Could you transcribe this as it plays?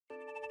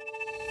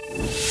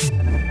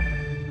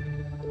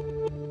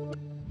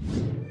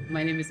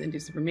My name is Indu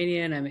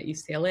Subramanian. I'm at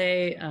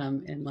UCLA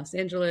in Los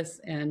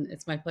Angeles, and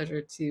it's my pleasure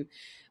to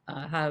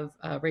have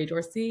Ray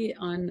Dorsey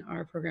on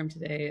our program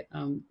today.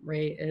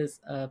 Ray is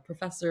a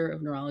professor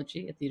of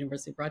neurology at the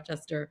University of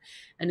Rochester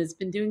and has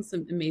been doing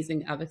some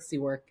amazing advocacy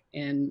work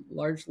in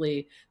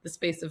largely the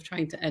space of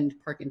trying to end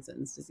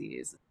Parkinson's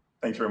disease.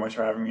 Thanks very much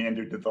for having me,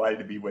 Andrew. Delighted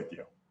to be with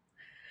you.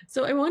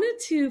 So I wanted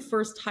to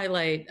first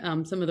highlight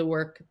some of the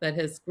work that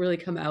has really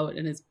come out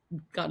and has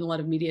gotten a lot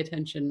of media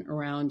attention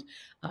around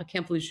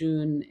Camp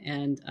Lejeune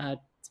and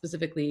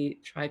specifically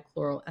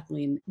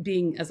trichloroethylene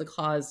being as a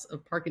cause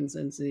of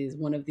Parkinson's disease,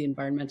 one of the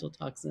environmental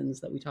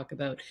toxins that we talk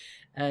about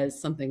as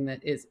something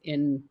that is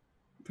in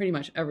pretty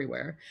much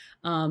everywhere.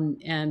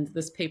 And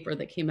this paper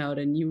that came out,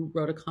 and you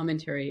wrote a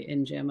commentary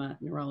in JAMA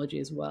Neurology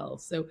as well.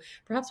 So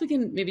perhaps we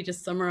can maybe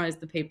just summarize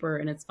the paper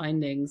and its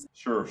findings.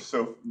 Sure.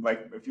 So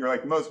if you're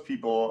like most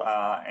people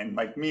and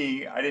like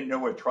me, I didn't know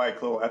what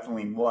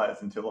trichloroethylene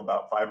was until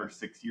about 5 or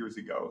 6 years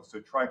ago. So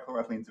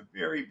trichloroethylene is a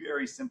very,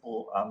 very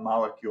simple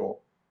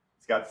molecule.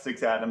 It's got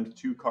 6 atoms,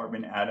 2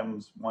 carbon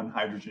atoms, 1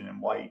 hydrogen and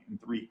white,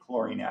 and 3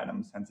 chlorine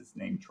atoms, hence its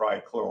name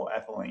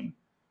trichloroethylene.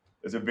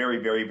 There's a very,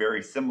 very,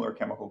 very similar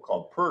chemical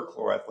called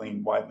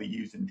perchloroethylene, widely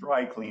used in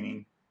dry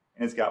cleaning,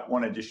 and it's got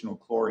 1 additional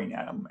chlorine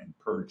atom, and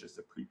per just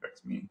a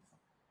prefix meaning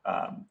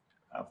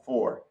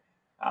 4.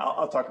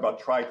 I'll talk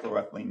about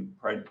trichloroethylene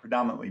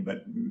predominantly,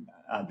 but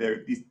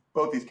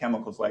both these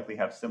chemicals likely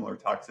have similar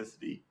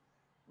toxicity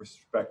with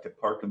respect to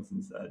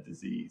Parkinson's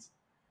disease.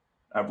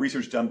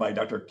 Research done by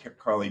Dr.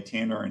 Carly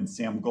Tanner and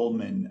Sam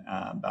Goldman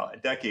about a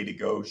decade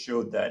ago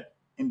showed that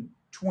in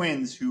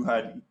twins who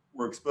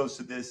were exposed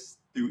to this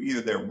through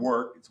either their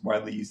work, it's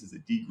widely used as a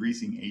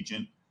degreasing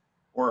agent,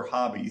 or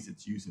hobbies,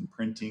 it's used in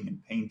printing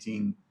and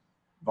painting,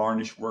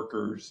 varnish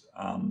workers,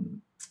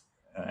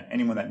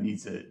 anyone that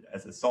needs it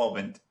as a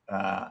solvent,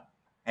 had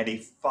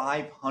a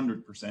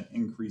 500%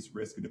 increased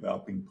risk of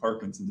developing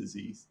Parkinson's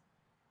disease.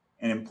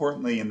 And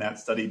importantly, in that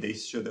study, they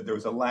showed that there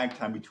was a lag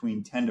time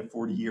between 10 to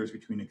 40 years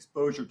between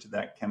exposure to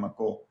that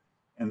chemical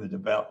and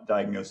the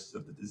diagnosis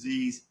of the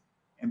disease.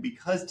 And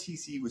because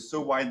TCE was so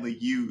widely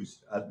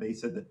used, they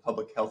said that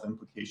public health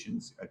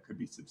implications could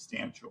be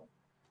substantial.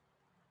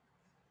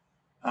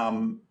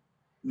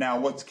 Now,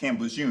 what's Camp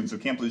Lejeune? So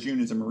Camp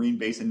Lejeune is a Marine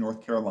base in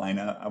North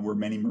Carolina where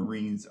many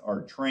Marines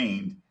are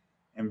trained.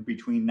 And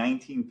between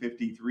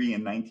 1953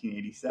 and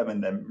 1987,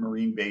 the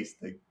Marine base,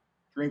 the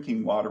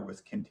drinking water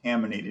was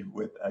contaminated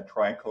with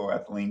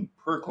trichloroethylene,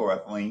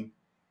 perchloroethylene,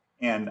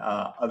 and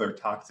other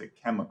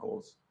toxic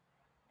chemicals.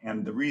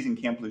 And the reason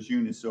Camp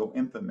Lejeune is so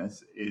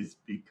infamous is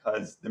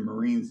because the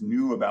Marines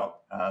knew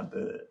about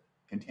the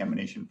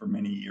contamination for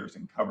many years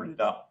and covered it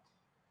up.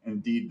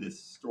 Indeed,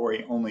 this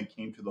story only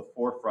came to the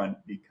forefront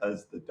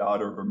because the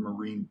daughter of a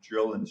Marine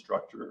drill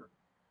instructor,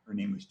 her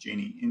name was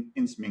Janie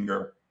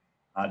Insminger,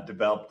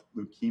 developed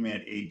leukemia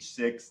at age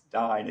 6,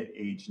 died at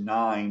age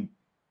 9,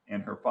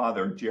 and her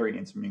father, Jerry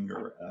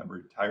Insminger, a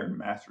retired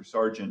master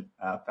sergeant,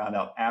 found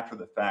out after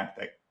the fact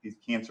that these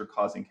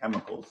cancer-causing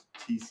chemicals,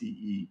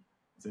 TCE,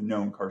 is a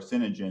known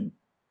carcinogen,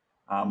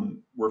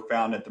 were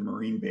found at the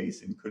Marine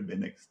base and could have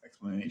been an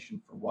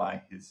explanation for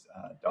why his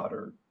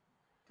daughter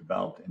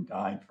developed and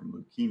died from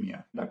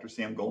leukemia. Dr.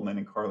 Sam Goldman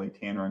and Carly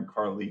Tanner and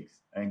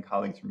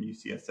colleagues from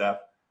UCSF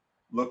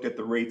looked at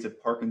the rates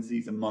of Parkinson's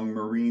disease among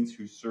Marines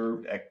who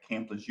served at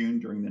Camp Lejeune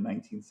during the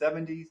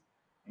 1970s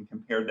and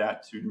compared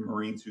that to the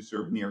Marines who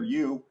served near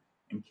you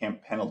in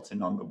Camp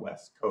Pendleton on the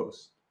West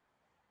Coast.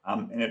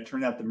 And it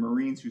turned out the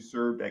Marines who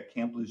served at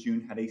Camp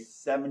Lejeune had a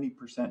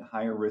 70%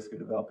 higher risk of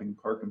developing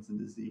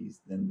Parkinson's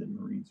disease than the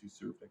Marines who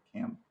served at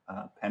Camp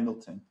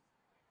Pendleton.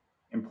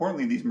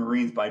 Importantly, these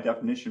Marines, by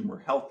definition, were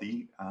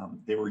healthy.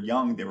 They were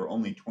young. They were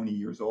only 20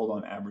 years old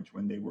on average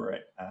when they were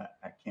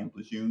at Camp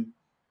Lejeune.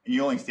 And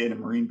you only stayed at a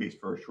Marine base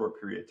for a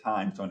short period of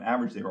time. So on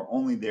average, they were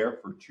only there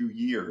for 2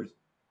 years.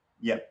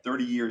 Yet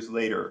 30 years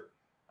later,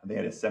 they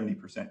had a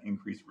 70%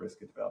 increased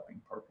risk of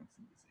developing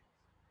Parkinson's disease.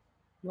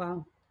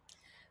 Wow.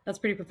 That's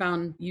pretty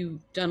profound. You've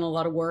done a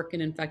lot of work,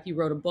 and in fact, you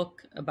wrote a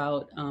book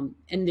about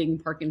ending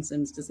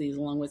Parkinson's disease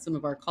along with some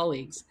of our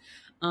colleagues.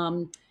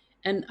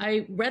 And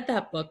I read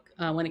that book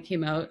when it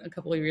came out a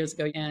couple of years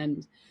ago,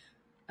 and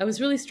I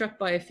was really struck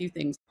by a few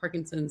things.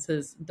 Parkinson's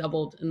has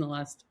doubled in the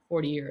last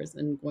 40 years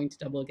and going to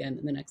double again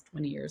in the next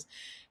 20 years.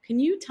 Can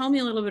you tell me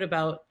a little bit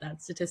about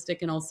that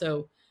statistic and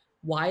also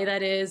why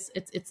that is?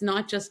 It's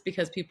not just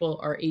because people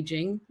are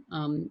aging.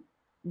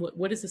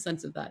 What is the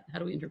sense of that? How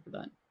do we interpret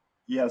that?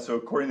 Yeah, so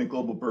according to the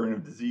Global Burden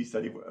of Disease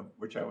study,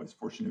 which I was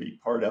fortunate to be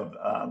part of,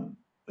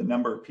 the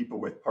number of people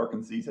with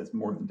Parkinson's disease has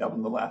more than doubled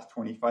in the last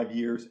 25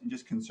 years. And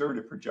just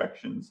conservative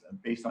projections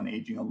based on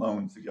aging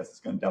alone suggest it's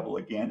going to double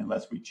again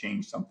unless we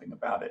change something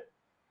about it.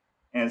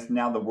 And it's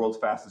now the world's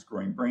fastest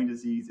growing brain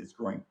disease. It's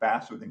growing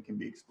faster than can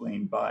be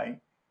explained by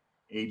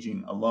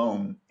aging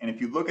alone. And if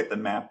you look at the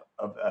map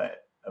of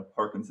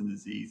Parkinson's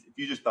disease, if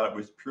you just thought it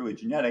was purely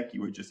genetic,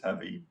 you would just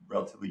have a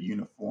relatively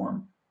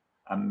uniform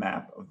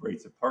map of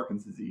rates of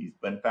Parkinson's disease.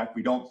 But in fact,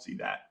 we don't see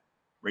that.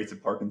 Rates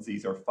of Parkinson's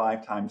disease are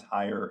 5 times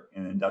higher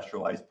in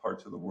industrialized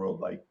parts of the world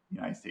like the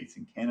United States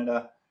and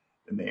Canada.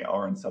 than they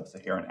are in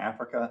sub-Saharan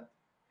Africa.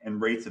 And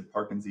rates of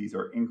Parkinson's disease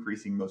are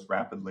increasing most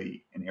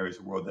rapidly in areas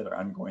of the world that are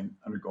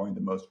undergoing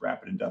the most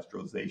rapid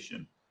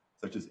industrialization,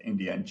 such as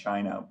India and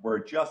China, where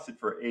adjusted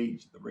for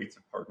age, the rates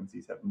of Parkinson's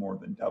disease have more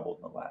than doubled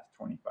in the last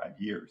 25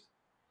 years.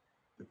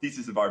 The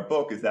thesis of our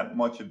book is that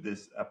much of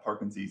this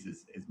Parkinson's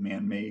disease is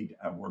man-made.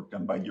 Work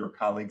done by your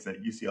colleagues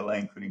at UCLA,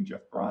 including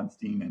Jeff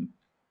Bronstein and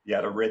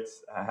Beata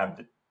Ritz,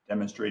 have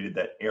demonstrated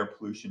that air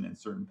pollution and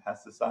certain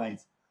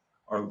pesticides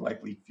are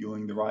likely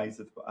fueling the rise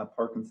of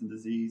Parkinson's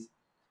disease.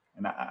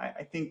 And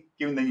I think,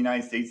 given the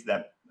United States,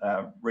 that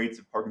rates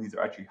of Parkinson's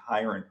are actually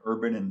higher in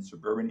urban and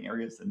suburban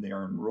areas than they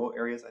are in rural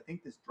areas. I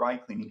think this dry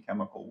cleaning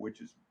chemical,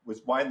 which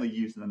was widely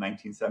used in the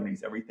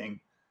 1970s, everything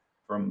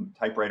from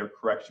typewriter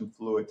correction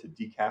fluid to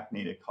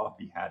decaffeinated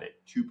coffee, had it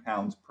 2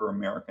 pounds per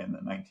American in the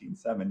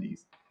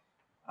 1970s.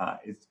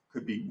 It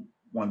could be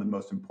one of the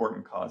most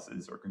important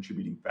causes or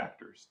contributing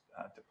factors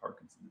to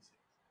Parkinson's disease.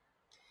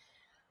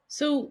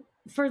 So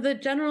for the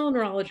general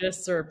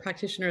neurologists or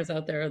practitioners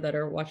out there that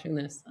are watching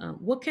this,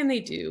 what can they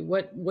do?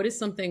 What is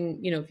something,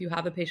 if you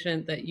have a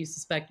patient that you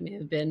suspect may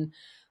have been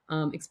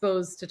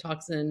exposed to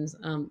toxins,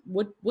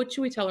 what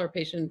should we tell our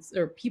patients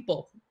or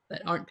people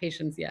that aren't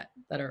patients yet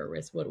that are at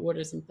risk? What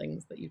are some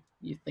things that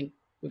you think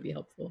would be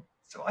helpful?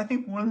 So I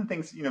think one of the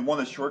things, one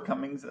of the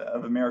shortcomings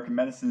of American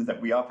medicine is that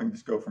we often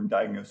just go from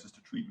diagnosis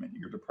to treatment.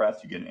 You're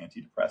depressed, you get an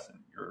antidepressant.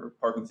 You're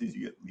Parkinson's,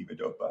 you get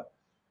levodopa.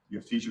 You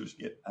have seizures,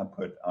 you get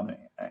put on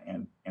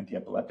an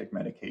anti-epileptic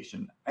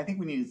medication. I think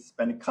we need to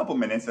spend a couple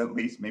minutes at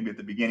least, maybe at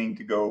the beginning,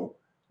 to go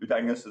through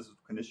diagnosis of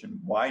the condition.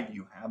 Why do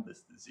you have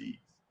this disease?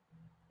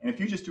 And if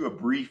you just do a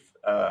brief,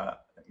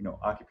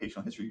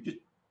 occupational history,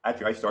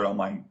 I start all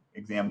my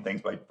exam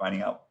things by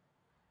finding out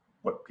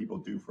what people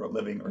do for a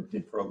living or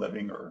did for a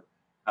living or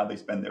how they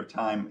spend their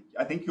time.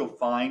 I think you'll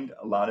find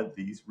a lot of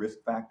these risk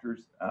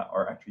factors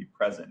are actually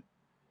present.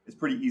 It's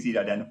pretty easy to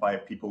identify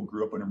if people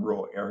grew up in a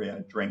rural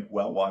area, drank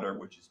well water,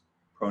 which is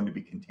prone to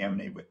be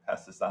contaminated with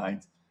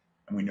pesticides.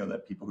 And we know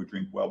that people who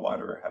drink well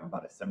water have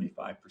about a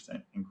 75%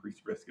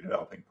 increased risk of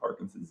developing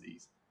Parkinson's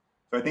disease.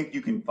 So I think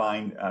you can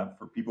find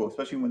for people,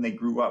 especially when they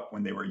grew up,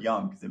 when they were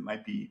young, because it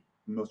might be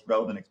the most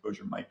relevant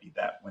exposure might be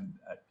that when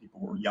people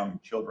were young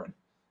children.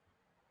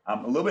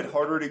 A little bit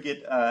harder to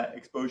get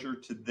exposure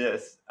to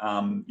this.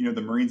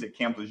 The Marines at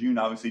Camp Lejeune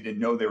obviously didn't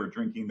know they were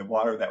drinking the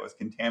water that was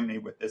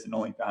contaminated with this and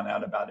only found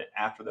out about it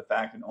after the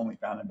fact, and only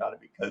found out about it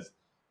because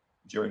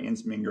Jerry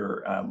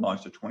Insminger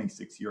launched a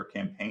 26-year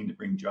campaign to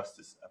bring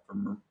justice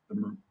for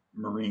the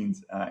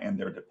Marines and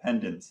their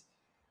dependents.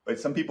 But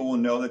some people will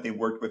know that they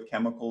worked with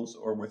chemicals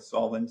or with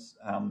solvents,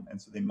 and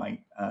so they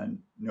might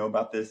know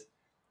about this.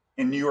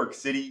 In New York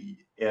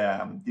City,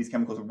 these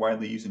chemicals are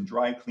widely used in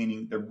dry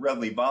cleaning. They're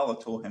readily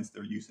volatile, hence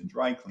their use in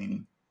dry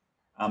cleaning.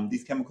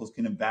 These chemicals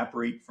can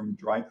evaporate from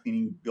dry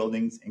cleaning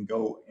buildings and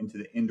go into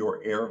the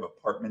indoor air of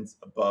apartments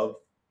above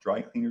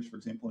dry cleaners, for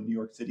example, in New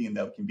York City, and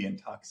that can be in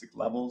toxic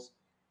levels.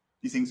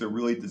 These things are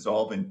really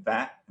dissolved in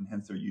fat, and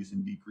hence they're used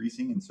in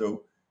degreasing. And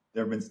so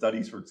there have been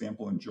studies, for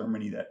example, in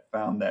Germany that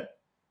found that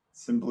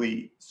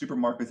simply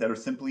supermarkets that are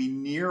simply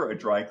near a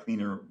dry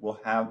cleaner will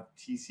have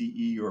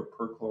TCE or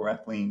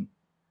perchloroethylene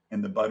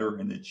in the butter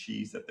and the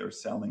cheese that they're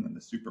selling in the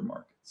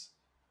supermarkets.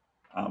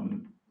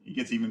 It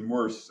gets even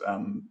worse.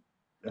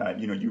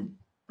 You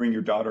bring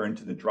your daughter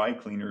into the dry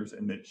cleaners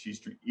and that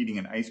she's eating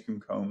an ice cream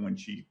cone. When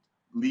she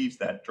leaves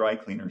that dry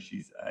cleaner,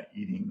 she's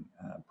eating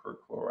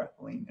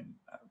perchloroethylene and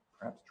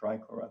perhaps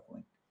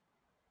trichloroethylene.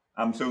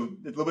 So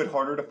it's a little bit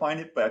harder to find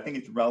it, but I think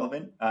it's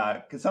relevant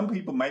because some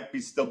people might be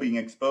still being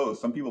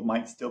exposed. Some people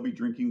might still be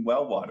drinking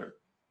well water,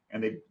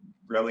 and they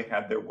rarely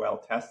had their well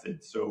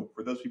tested. So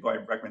for those people, I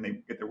recommend they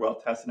get their well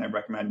tested. And I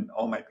recommend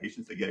all my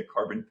patients to get a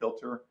carbon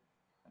filter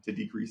to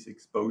decrease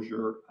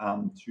exposure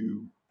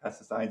to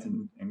pesticides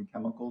and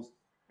chemicals.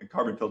 A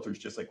carbon filter is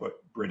just like what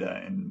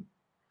Brita and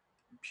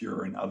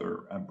Pure and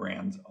other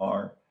brands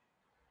are.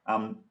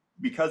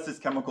 Because this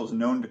chemical is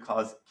known to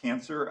cause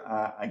cancer,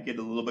 I get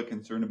a little bit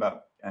concerned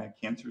about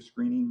cancer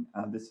screening.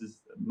 This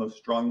is most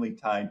strongly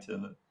tied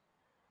to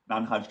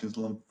non-Hodgkin's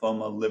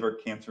lymphoma, liver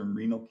cancer, and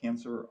renal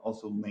cancer,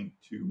 also linked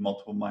to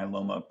multiple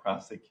myeloma,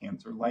 prostate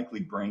cancer, likely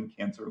brain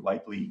cancer,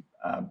 likely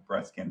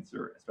breast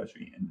cancer,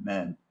 especially in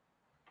men.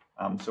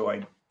 So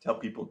I tell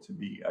people to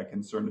be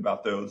concerned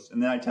about those.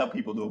 And then I tell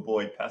people to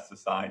avoid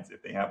pesticides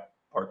if they have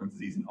Parkinson's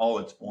disease in all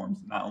its forms,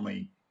 not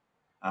only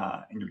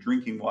in your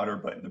drinking water,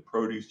 but in the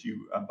produce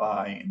you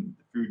buy and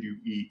the food you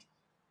eat,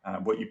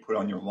 what you put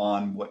on your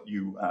lawn,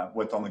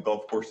 what's on the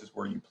golf courses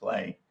where you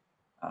play,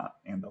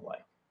 and the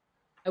like.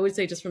 I would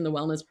say just from the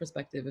wellness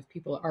perspective, if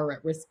people are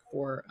at risk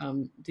for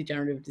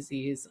degenerative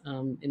disease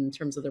in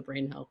terms of their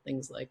brain health,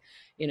 things like,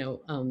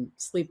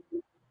 sleep,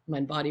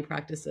 mind-body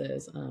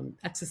practices,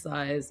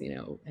 exercise,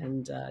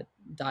 and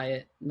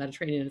diet,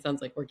 Mediterranean, it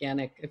sounds like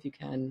organic, if you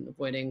can,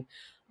 avoiding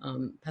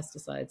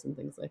pesticides and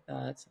things like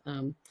that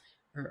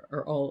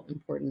are all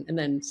important. And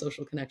then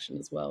social connection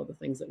as well, the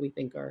things that we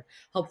think are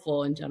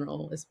helpful in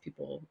general as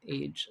people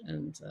age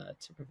and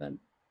to prevent,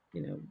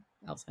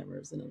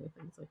 Alzheimer's and other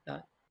things like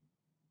that.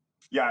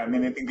 Yeah, I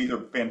mean, I think these are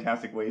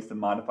fantastic ways to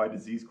modify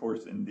disease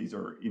course, and these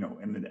are,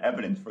 and the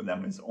evidence for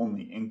them is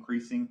only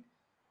increasing.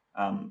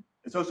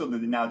 It's also the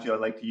analogy I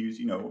like to use,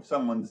 if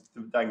someone's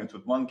diagnosed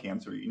with lung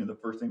cancer, the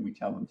first thing we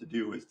tell them to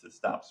do is to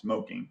stop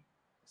smoking.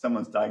 If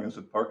someone's diagnosed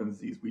with Parkinson's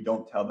disease, we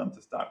don't tell them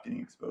to stop getting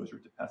exposure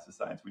to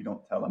pesticides. We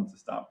don't tell them to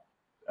stop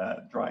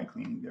dry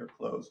cleaning their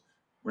clothes.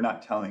 We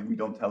don't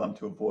tell them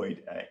to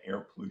avoid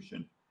air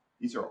pollution.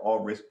 These are all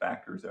risk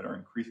factors that are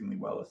increasingly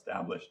well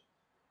established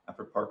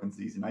for Parkinson's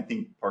disease. And I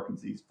think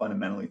Parkinson's disease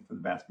fundamentally for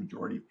the vast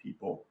majority of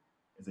people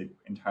is an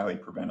entirely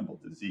preventable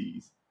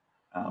disease.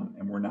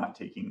 And we're not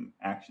taking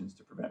actions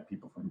to prevent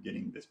people from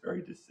getting this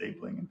very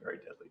disabling and very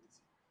deadly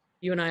disease.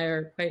 You and I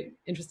are quite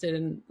interested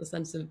in the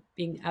sense of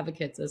being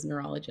advocates as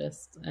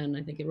neurologists. And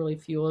I think it really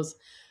fuels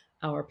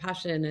our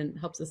passion and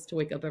helps us to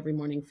wake up every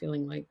morning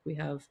feeling like we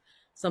have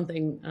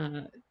something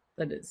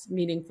that is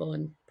meaningful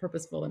and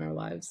purposeful in our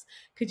lives.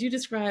 Could you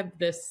describe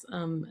this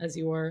as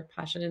your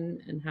passion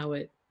and how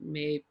it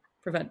may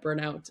prevent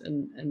burnout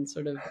and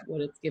sort of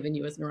what it's given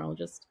you as a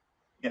neurologist?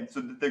 Yeah,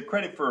 so the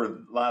credit for a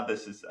lot of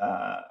this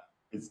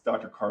is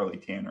Dr. Carly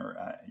Tanner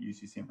at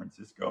UC San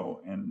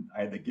Francisco. And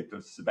I had the gift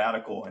of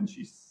sabbatical, and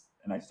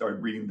I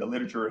started reading the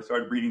literature. I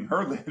started reading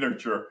her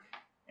literature,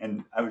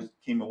 and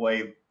came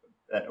away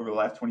that over the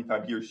last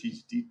 25 years,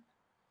 she's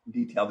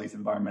detailed these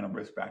environmental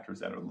risk factors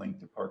that are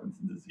linked to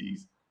Parkinson's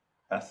disease,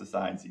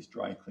 pesticides, these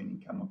dry cleaning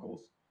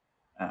chemicals,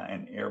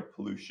 and air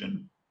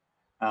pollution.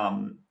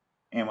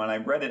 And when I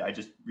read it, I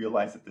just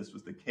realized that this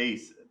was the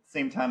case. At the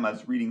same time I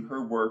was reading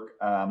her work,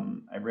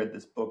 I read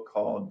this book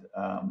called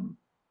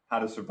How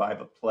to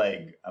Survive a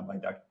Plague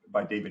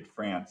by David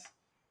France,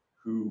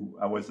 who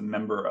was a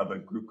member of a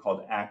group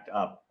called ACT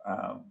UP,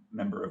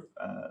 member of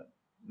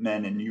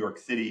men in New York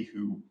City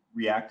who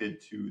reacted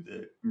to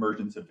the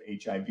emergence of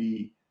HIV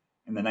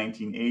in the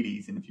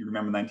 1980s. And if you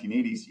remember the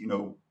 1980s,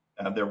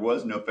 there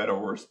was no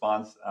federal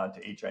response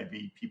to HIV.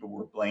 People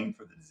were blamed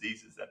for the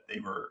diseases that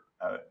they were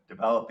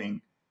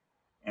developing.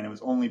 And it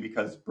was only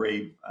because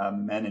brave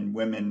men and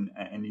women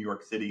in New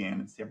York City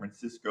and in San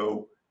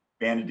Francisco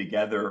banded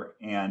together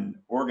and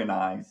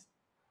organized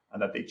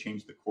that they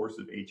changed the course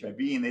of HIV.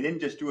 And they didn't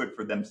just do it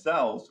for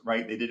themselves,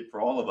 right? They did it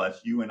for all of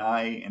us. You and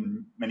I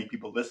and many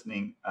people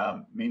listening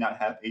may not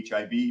have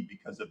HIV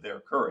because of their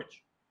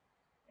courage.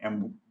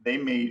 And they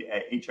made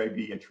HIV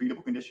a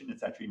treatable condition.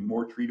 It's actually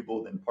more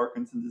treatable than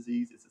Parkinson's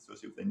disease. It's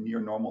associated with a near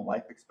normal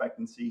life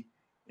expectancy.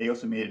 They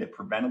also made it a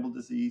preventable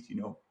disease.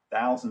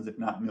 Thousands, if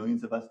not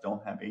millions of us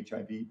don't have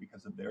HIV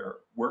because of their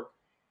work.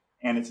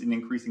 And it's an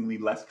increasingly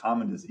less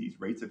common disease.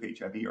 Rates of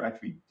HIV are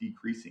actually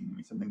decreasing. I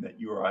mean, something that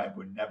you or I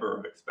would never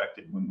have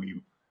expected when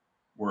we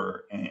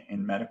were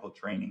in medical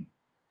training.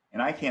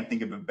 And I can't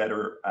think of a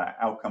better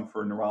outcome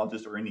for a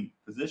neurologist or any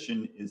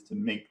physician is to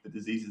make the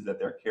diseases that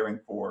they're caring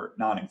for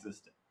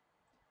non-existent.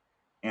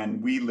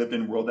 And we lived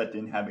in a world that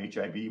didn't have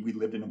HIV. We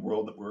lived in a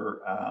world where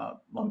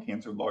lung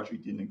cancer largely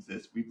didn't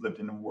exist. We've lived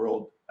in a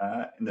world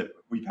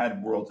we've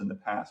had worlds in the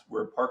past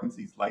where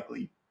Parkinson's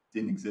likely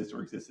didn't exist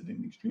or existed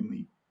in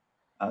extremely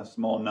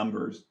small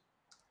numbers.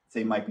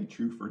 Same might be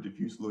true for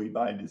diffuse Lewy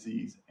body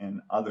disease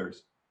and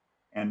others.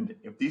 And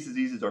if these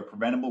diseases are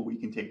preventable, we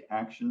can take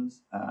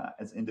actions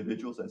as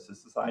individuals, as a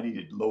society,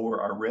 to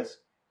lower our risk.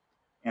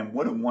 And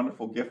what a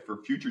wonderful gift for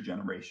future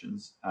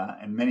generations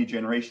and many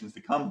generations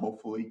to come,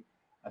 hopefully,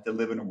 to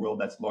live in a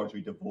world that's largely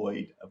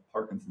devoid of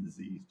Parkinson's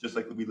disease. Just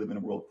like we live in a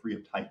world free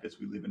of typhus,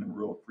 we live in a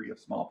world free of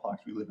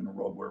smallpox, we live in a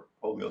world where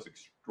polio is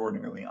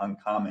extraordinarily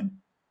uncommon.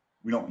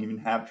 We don't even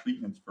have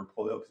treatments for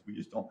polio because we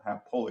just don't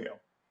have polio.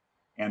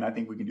 And I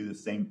think we can do the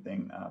same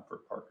thing for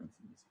Parkinson's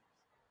disease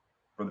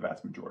for the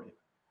vast majority of it.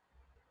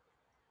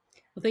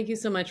 Well, thank you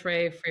so much,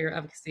 Ray, for your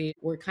advocacy.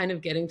 We're kind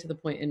of getting to the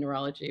point in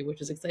neurology,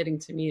 which is exciting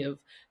to me, of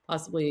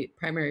possibly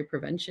primary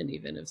prevention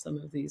even of some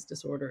of these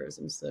disorders.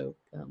 And so,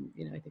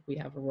 I think we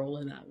have a role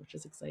in that, which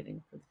is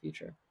exciting for the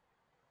future.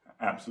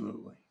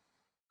 Absolutely.